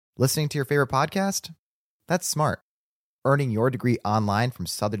Listening to your favorite podcast? That's smart. Earning your degree online from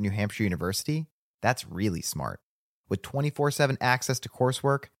Southern New Hampshire University? That's really smart. With 24/7 access to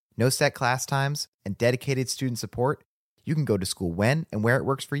coursework, no set class times, and dedicated student support, you can go to school when and where it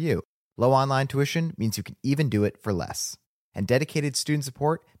works for you. Low online tuition means you can even do it for less. And dedicated student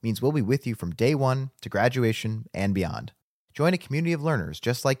support means we'll be with you from day one to graduation and beyond. Join a community of learners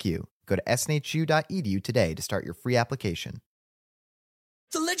just like you. Go to snhu.edu today to start your free application.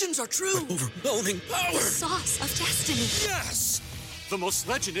 The legends are true. But overwhelming power! The sauce of destiny. Yes! The most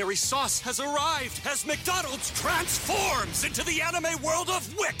legendary sauce has arrived as McDonald's transforms into the anime world of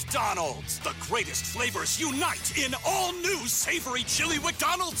WickDonald's. The greatest flavors unite in all new savory chili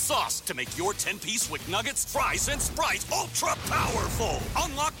McDonald's sauce to make your 10-piece Wick Nuggets, fries, and Sprite ultra-powerful.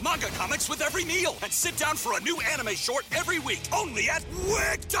 Unlock manga comics with every meal and sit down for a new anime short every week only at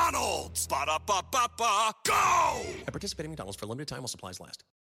WickDonald's. Ba-da-ba-ba-ba, go! At participating McDonald's for a limited time while supplies last.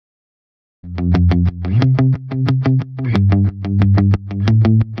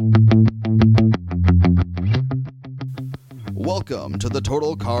 Welcome to the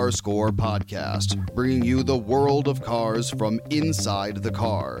Total Car Score podcast, bringing you the world of cars from inside the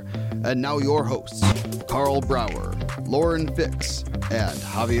car. And now your hosts, Carl Brower, Lauren Fix, and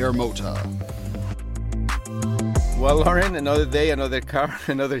Javier Mota. Well, Lauren, another day, another car,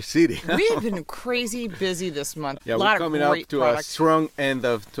 another city. We've been crazy busy this month. Yeah, a lot we're coming of up great to products. a strong end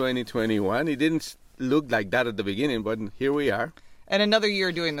of 2021. It didn't look like that at the beginning, but here we are. And another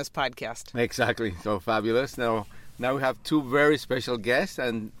year doing this podcast. Exactly. So fabulous. Now we have two very special guests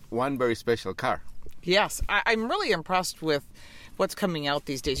and one very special car. Yes, I'm really impressed with what's coming out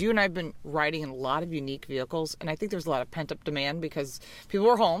these days. You and I have been riding in a lot of unique vehicles, and I think there's a lot of pent-up demand because people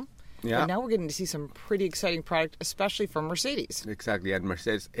are home. Yeah. And now we're getting to see some pretty exciting product, especially from Mercedes. Exactly, and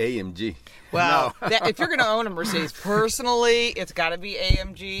Mercedes AMG. Well, No. if you're going to own a Mercedes, personally, it's got to be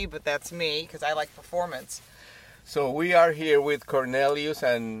AMG, but that's me because I like performance. So we are here with Cornelius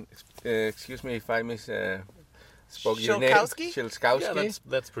and, excuse me if I spoke your name. Shilskowski? Yeah,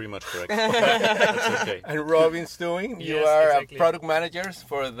 that's pretty much correct. That's okay. And Robin Stewing, you Yes, are exactly. product managers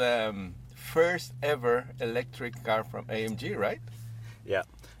for the first ever electric car from AMG, right? Yeah.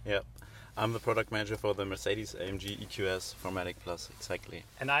 I'm the product manager for the Mercedes AMG EQS 4MATIC Plus, exactly.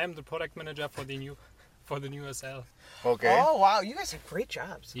 And I am the product manager for the new SL. Okay. Oh, wow. You guys have great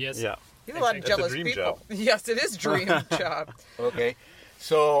jobs. Yes. Yeah. You have a lot of It's a jealous dream people. job. Yes, it is dream job. Okay.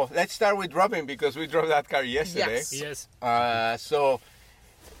 So let's start with Robin because we drove that car yesterday. Yes. Yes. So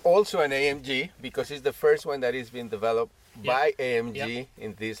also an AMG because it's the first one that is being developed by AMG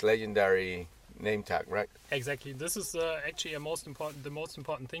in this legendary name tag, right? Exactly. This is actually the most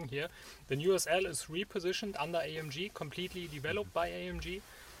important thing here. The new SL is repositioned under AMG, completely developed by AMG,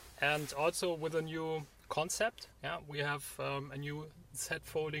 and also with a new concept. Yeah, we have a new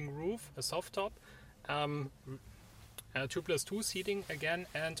Z-folding roof, a soft top, 2+2 seating again,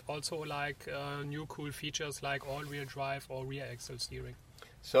 and also like new cool features like all-wheel drive or rear axle steering.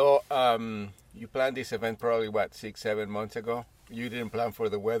 So you planned this event probably 6-7 months ago. You didn't plan for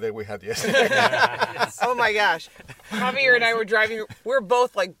the weather we had yesterday. Yes. Oh my gosh. Javier and I were driving, we're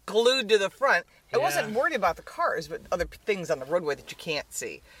both like glued to the front. I wasn't worried about the cars, but other things on the roadway that you can't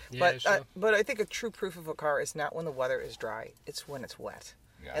see. Yeah, sure. But I think a true proof of a car is not when the weather is dry, it's when it's wet.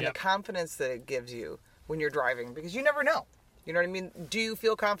 Yeah. And the confidence that it gives you when you're driving, because you never know. You know what I mean? Do you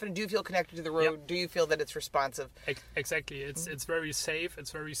feel confident? Do you feel connected to the road? Yep. Do you feel that it's responsive? Exactly. It's very safe. It's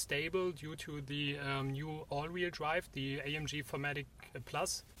very stable due to the new all-wheel drive, the AMG 4MATIC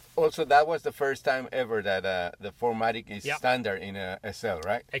Plus. Also, that was the first time ever that the 4MATIC is standard in a SL,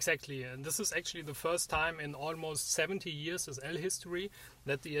 right? Exactly. And this is actually the first time in almost 70 years SL history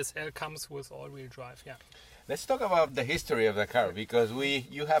that the SL comes with all-wheel drive. Yeah. Let's talk about the history of the car because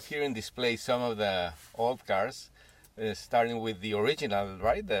you have here in display some of the old cars. Starting with the original,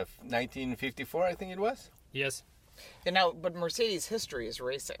 right? The 1954, I think it was? Yes. And now, but Mercedes' history is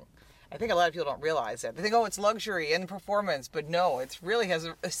racing. I think a lot of people don't realize that. They think, oh, it's luxury and performance, but no, it really has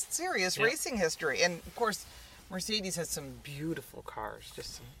a serious racing history. And of course, Mercedes has some beautiful cars.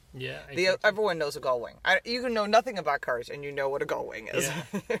 Just exactly. Everyone knows a Gullwing. You can know nothing about cars, and you know what a Gullwing is.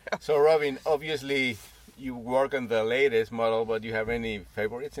 Yeah. So, Robin, obviously you work on the latest model, but do you have any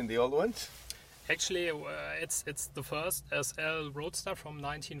favorites in the old ones? Actually, it's the first SL Roadster from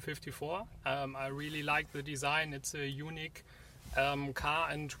 1954. I really like the design. It's a unique car,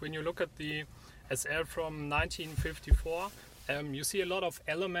 and when you look at the SL from 1954, you see a lot of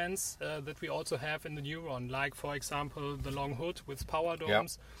elements that we also have in the new one, like for example the long hood with power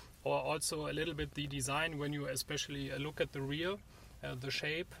domes, or also a little bit the design when you especially look at the rear, the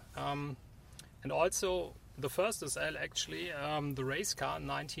shape, and also the first SL actually, the race car,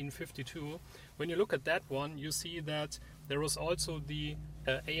 1952. When you look at that one, you see that there was also the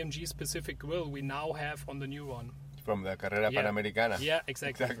AMG specific grill we now have on the new one. From the Carrera Panamericana. Yeah,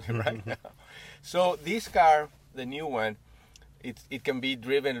 exactly. Exactly right. So this car, the new one, it can be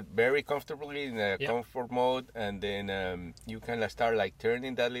driven very comfortably in a comfort mode, and then you can start like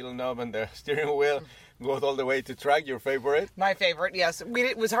turning that little knob on the steering wheel, goes all the way to track. Your favorite? My favorite, yes.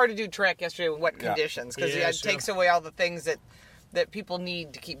 It was hard to do track yesterday with wet conditions because it takes away all the things that people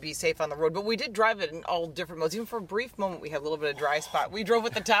need to be safe on the road. But we did drive it in all different modes. Even for a brief moment, we had a little bit of dry spot. We drove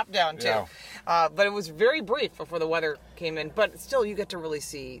with the top down, too. But it was very brief before the weather came in. But still, you get to really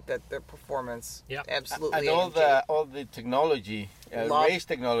see that the performance absolutely. And all the technology, race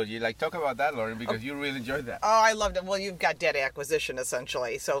technology. Like, talk about that, Lauren, because you really enjoyed that. Oh, I loved it. Well, you've got data acquisition,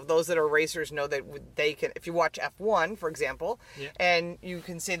 essentially. So those that are racers know that they can, if you watch F1, for example, and you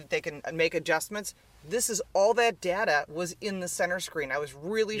can say that they can make adjustments, this is all that data was in the center screen. I was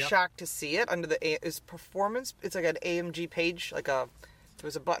really shocked to see it under is performance. It's like an AMG page, there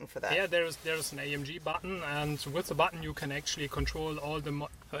was a button for that. Yeah, there's an AMG button, and with the button you can actually control all the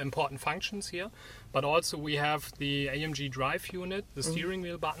important functions here. But also we have the AMG drive unit, the steering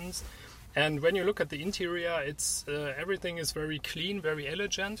wheel buttons. And when you look at the interior, it's everything is very clean, very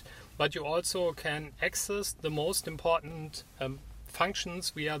elegant. But you also can access the most important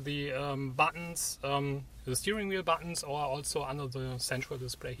functions via the buttons, the steering wheel buttons, or also under the central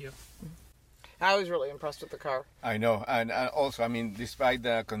display here. I was really impressed with the car. I know, and also, I mean, despite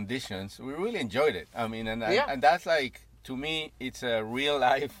the conditions, we really enjoyed it. I mean, and that's like, to me, it's a real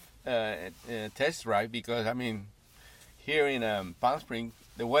life test drive, because I mean, here in Palm Springs,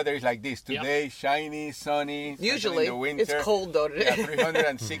 the weather is like this today: shiny, sunny. Usually, in the winter, it's cold though today.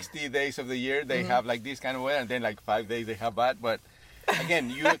 360 days of the year they have like this kind of weather, and then like 5 days they have bad. But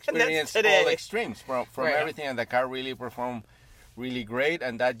again, you experience all extremes from everything, and the car really performed really great,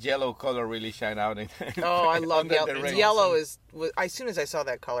 and that yellow color really shine out. I love yellow. Yellow was as soon as I saw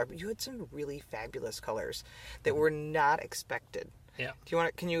that color. But you had some really fabulous colors that were not expected. Yeah.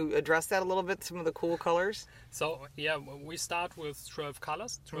 Can you address that a little bit? Some of the cool colors. So we start with 12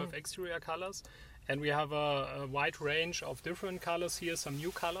 colors, 12 exterior colors. And we have a wide range of different colors here, some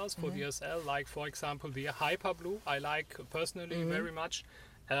new colors for DSL, like, for example, the Hyper Blue. I like personally very much.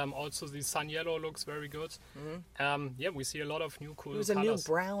 Also, the Sun Yellow looks very good. We see a lot of new cool colors. It was a new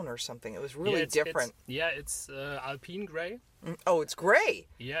brown or something. It was really different. It's Alpine Gray. Oh, it's gray.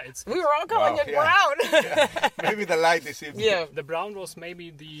 Yeah, we were all calling it brown. Maybe the light is even. Yeah, the brown was maybe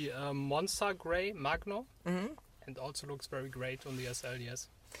the Monster Gray Magno. And also looks very great on the SL, yes.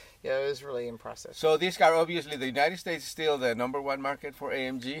 Yeah, it was really impressive. So this car, obviously, the United States is still the #1 market for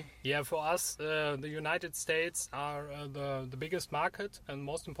AMG? Yeah, for us, the United States are the biggest market and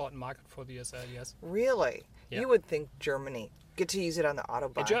most important market for the SL, yes. Really? Yeah. You would think Germany. Get to use it on the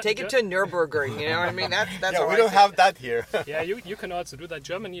Autobahn. Take it to Nürburgring, you know what I mean? That's we don't have that here. Yeah, you can also do that.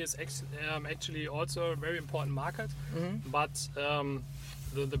 Germany is actually also a very important market, but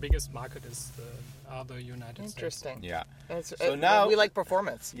the biggest market is the United States. Interesting. Yeah. So now we like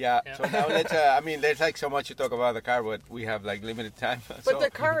performance. Yeah. So now there's like so much to talk about the car, but we have like limited time. But the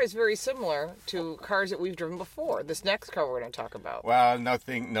car is very similar to cars that we've driven before. This next car we're going to talk about. Well, not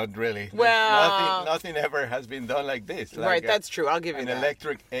really. Well, nothing ever has been done like this. Like right, that's true. I'll give you an that.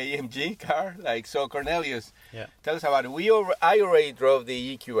 electric AMG car. Like, so Cornelius, tell us about it. I already drove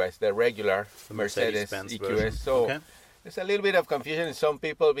the EQS, the regular Mercedes-Benz EQS. Version. So there's a little bit of confusion in some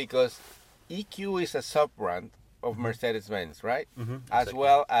people because EQ is a sub-brand of Mercedes-Benz, right? As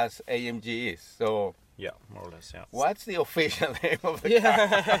well as AMG is. So yeah, more or less. Yeah. What's the official name of the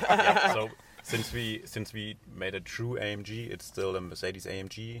car? So since we made a true AMG, it's still a Mercedes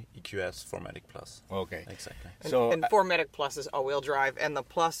AMG EQS 4MATIC Plus. Okay, exactly. And 4MATIC Plus is all-wheel drive, and the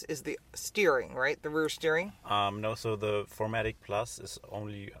Plus is the steering, right? The rear steering. No. So the 4MATIC Plus is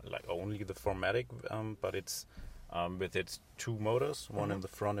only the 4MATIC, but it's with its two motors, one in the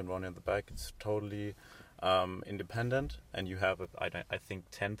front and one in the back. It's totally independent, and you have it, I think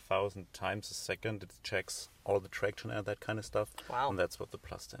 10,000 times a second. It checks all the traction and that kind of stuff. Wow. And that's what the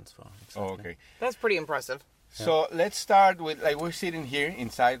Plus stands for. Exactly. Oh, okay. That's pretty impressive. So let's start with, like, we're sitting here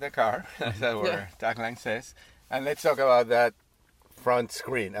inside the car, as our tagline says, and let's talk about that front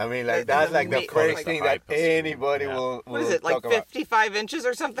screen. I mean, like, that's like the first thing that anybody will What is it, like 55 inches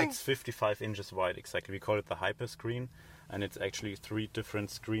or something? It's 55 inches wide, exactly. We call it the Hyper Screen, and it's actually 3 different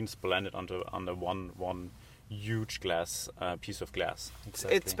screens blended under one huge glass piece of glass.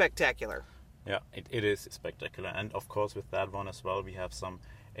 Exactly. It's spectacular. Yeah, it is spectacular. And of course, with that one as well, we have some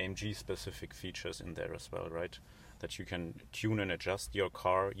AMG specific features in there as well, right? that you can tune and adjust your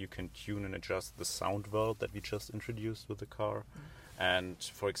car. You can tune and adjust the sound world that we just introduced with the car. And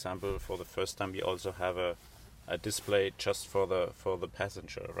for example, for the first time, we also have a display just for the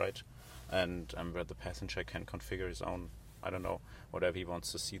passenger, right? And where the passenger can configure his own, I don't know, whatever he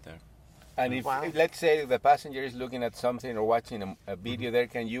wants to see there. And if let's say the passenger is looking at something or watching a video there,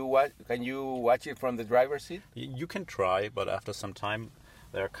 can you watch it from the driver's seat? You can try, but after some time,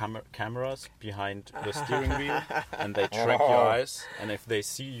 there are cameras behind the steering wheel, and they track your eyes. And if they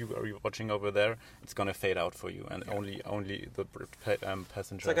see you are watching over there, it's gonna fade out for you, and only the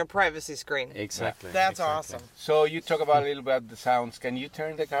passenger. It's like a privacy screen. Exactly. That's awesome. So you talk about a little bit about the sounds. Can you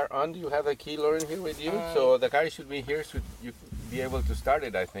turn the car on? Do you have a key, Lauren, here with you? So the car should be here, so you be able to start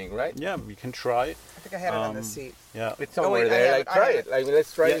it, I think, right? Yeah, we can try. I think I had it on the seat. Yeah. It's somewhere there. Like, try it. Like,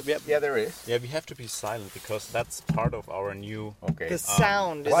 let's try it. Yeah, there is. Yeah, we have to be silent because that's part of our new. Okay. The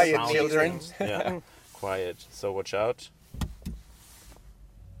sound is quiet, amazing. children. Yeah, quiet. So watch out.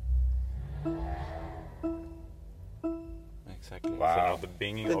 Exactly. Wow. So now the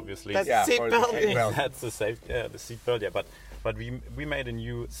binging, obviously. That's Yeah, seatbelt. That's the the seatbelt. Yeah, but we made a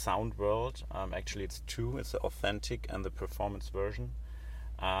new sound world. Actually, it's two. It's the authentic and the performance version.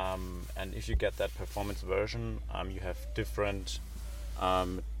 And if you get that performance version, you have different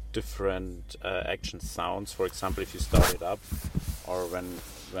action sounds. For example, if you start it up, or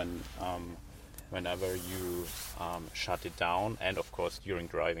whenever you shut it down, and of course during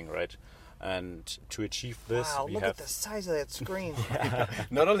driving, right? And to achieve this, we look have at the size of that screen.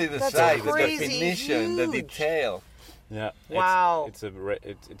 Not only the That's size, the crazy definition, the huge. detail. Yeah. Wow. It's a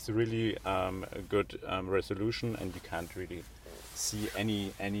really a good resolution, and you can't really see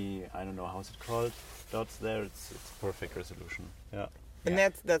any I don't know how's it called, dots there. It's perfect resolution. Yeah. And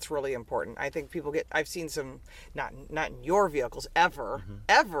that's really important. I think people I've seen some, not in your vehicles ever,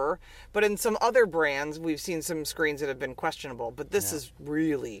 but in some other brands, we've seen some screens that have been questionable. But this is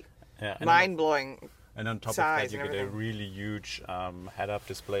really mind-blowing. And on top size of that, you get a really huge head-up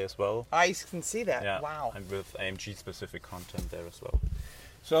display as well. I can see that. Yeah. Wow. And with AMG-specific content there as well.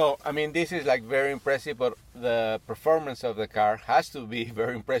 So, I mean, this is like very impressive, but the performance of the car has to be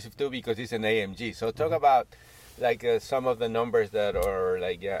very impressive too because it's an AMG. So talk about like some of the numbers that are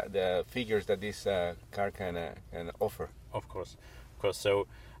like the figures that this car can offer. Of course. So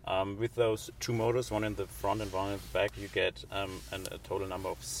with those two motors, one in the front and one in the back, you get a total number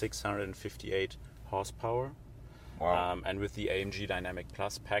of 658 horsepower. Wow. And with the AMG Dynamic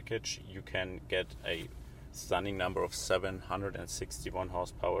Plus package, you can get a stunning number of 761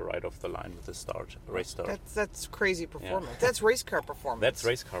 horsepower right off the line with the race start. That's crazy performance. Yeah. That's race car performance. That's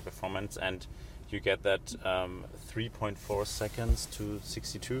race car performance, and you get that 3.4 seconds to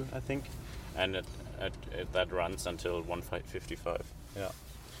 62, I think, and that runs until 1:55. Yeah.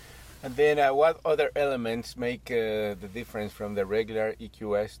 And then what other elements make the difference from the regular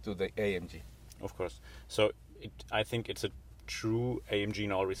EQS to the AMG? Of course. So I think it's a true AMG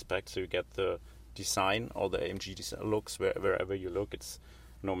in all respects. So you get the design, all the AMG looks wherever you look. It's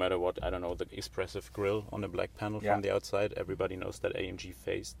no matter what, I don't know, the expressive grille on the black panel from the outside. Everybody knows that AMG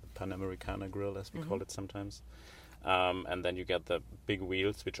face, the Panamericana grille as we call it sometimes. And then you get the big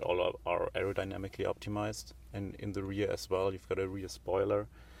wheels, which all are aerodynamically optimized. And in the rear as well, you've got a rear spoiler.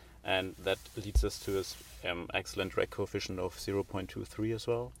 And that leads us to this excellent drag coefficient of 0.23 as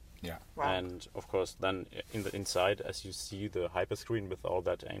well. Yeah. Wow. And of course, then in the inside, as you see, the hyperscreen with all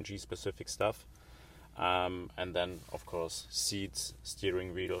that AMG specific stuff. And then, of course, seats,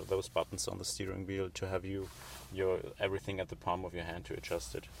 steering wheel, those buttons on the steering wheel to have your everything at the palm of your hand to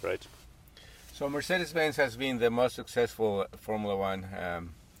adjust it, right? So Mercedes-Benz has been the most successful Formula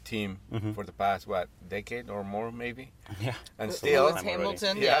One team for the past, decade or more, maybe? Yeah. And still... Lewis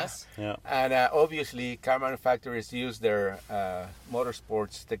Hamilton, yes. Yeah. And obviously, car manufacturers use their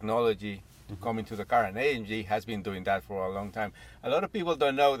motorsports technology to come into the car, and AMG has been doing that for a long time. A lot of people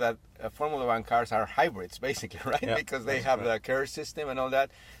don't know that Formula One cars are hybrids, basically, right? Yeah, because they have the KER system and all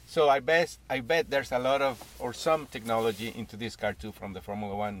that. So I bet there's a lot of, or some technology into this car too from the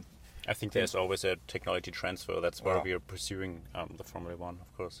Formula One. I think there's always a technology transfer. That's why we are pursuing the Formula One,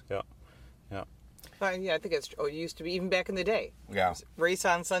 of course. Yeah. Yeah, I think it used to be even back in the day. Yeah. Race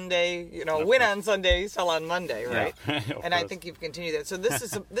on Sunday, win on Sunday, sell on Monday, right? Yeah. And I think you've continued that. So this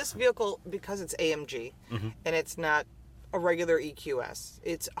is this vehicle, because it's AMG and it's not a regular EQS.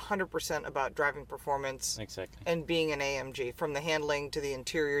 It's 100% about driving performance and being an AMG, from the handling to the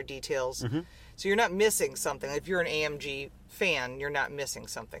interior details. Mm-hmm. So you're not missing something. If you're an AMG fan, you're not missing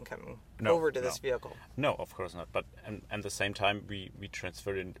something coming over to this vehicle. No, of course not. But at the same time, we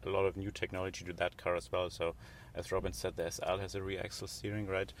transferred in a lot of new technology to that car as well. So as Robin said, the SL has a rear axle steering,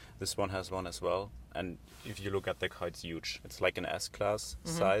 right? This one has one as well. And if you look at the car, it's huge. It's like an S-Class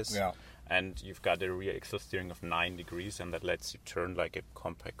size. Yeah. And you've got a rear axle steering of 9 degrees, and that lets you turn like a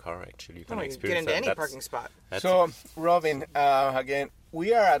compact car, actually. You can experience get into any parking spot. So, Robin, again,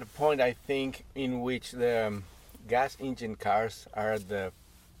 we are at a point, I think, in which the gas engine cars are at the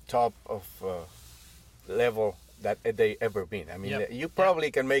top of level that they ever been. I mean, you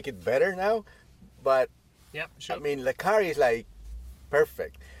probably can make it better now, but I mean, the car is like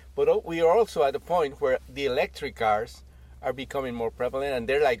perfect. But we are also at a point where the electric cars are becoming more prevalent, and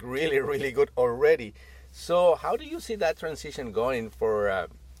they're like really, really good already. So how do you see that transition going for,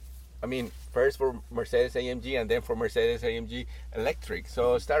 first for Mercedes-AMG and then for Mercedes-AMG electric?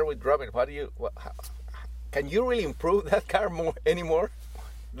 So start with Robin. Can you really improve that car anymore?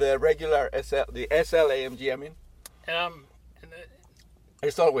 The regular SL, the SL-AMG, I mean?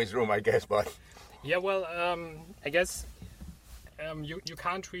 There's always room, I guess, but... Yeah, well, I guess... You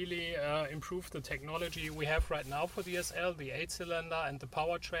can't really improve the technology we have right now for the SL, the 8-cylinder and the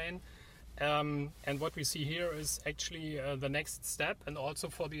powertrain. And what we see here is actually the next step. And also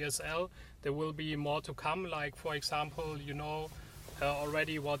for the SL, there will be more to come. Like, for example, you know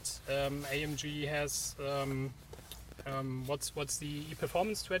already what AMG has, what's the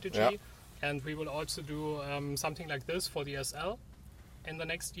performance strategy. Yeah. And we will also do something like this for the SL in the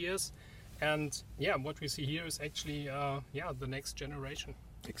next years. And what we see here is actually, the next generation.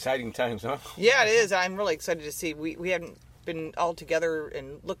 Exciting times, huh? Yeah, it is. I'm really excited to see. We haven't been all together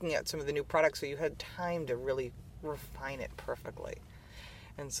and looking at some of the new products, so you had time to really refine it perfectly.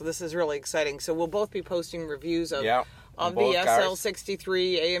 And so this is really exciting. So we'll both be posting reviews of the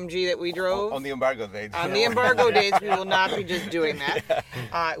SL63 AMG that we drove. On the embargo dates. On the embargo dates, we will not be just doing that.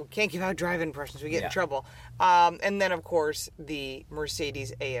 We can't give out driving impressions. We get in trouble. And then, of course, the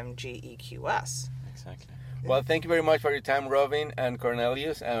Mercedes-AMG EQS. Exactly. Well, thank you very much for your time, Robin and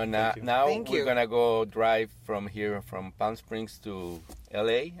Cornelius. And now we're going to go drive from here, from Palm Springs to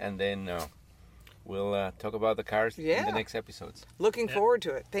L.A., and then we'll talk about the cars in the next episodes. Looking forward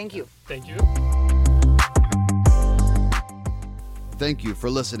to it. Thank you. Thank you. Thank you for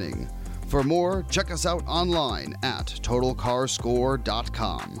listening. For more, check us out online at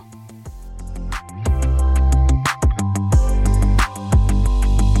TotalCarScore.com.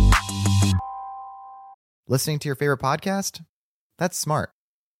 Listening to your favorite podcast? That's smart.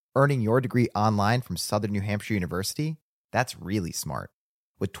 Earning your degree online from Southern New Hampshire University? That's really smart.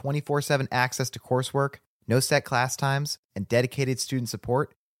 With 24/7 access to coursework, no set class times, and dedicated student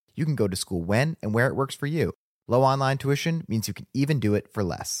support, you can go to school when and where it works for you. Low online tuition means you can even do it for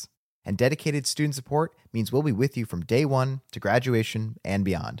less. And dedicated student support means we'll be with you from day one to graduation and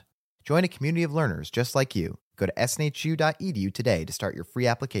beyond. Join a community of learners just like you. Go to snhu.edu today to start your free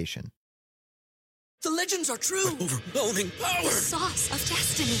application. The legends are true. Overwhelming power! The sauce of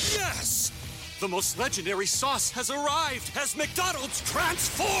destiny. Yes! The most legendary sauce has arrived as McDonald's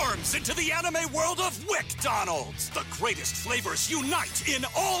transforms into the anime world of WickDonald's. The greatest flavors unite in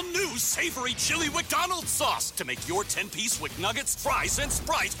all new savory chili McDonald's sauce to make your 10-piece Wick Nuggets, fries, and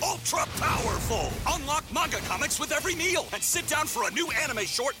Sprite ultra-powerful. Unlock manga comics with every meal and sit down for a new anime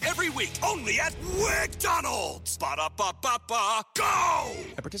short every week only at WickDonald's. Ba-da-ba-ba-ba, go!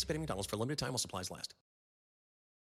 At participating McDonald's for a limited time while supplies last.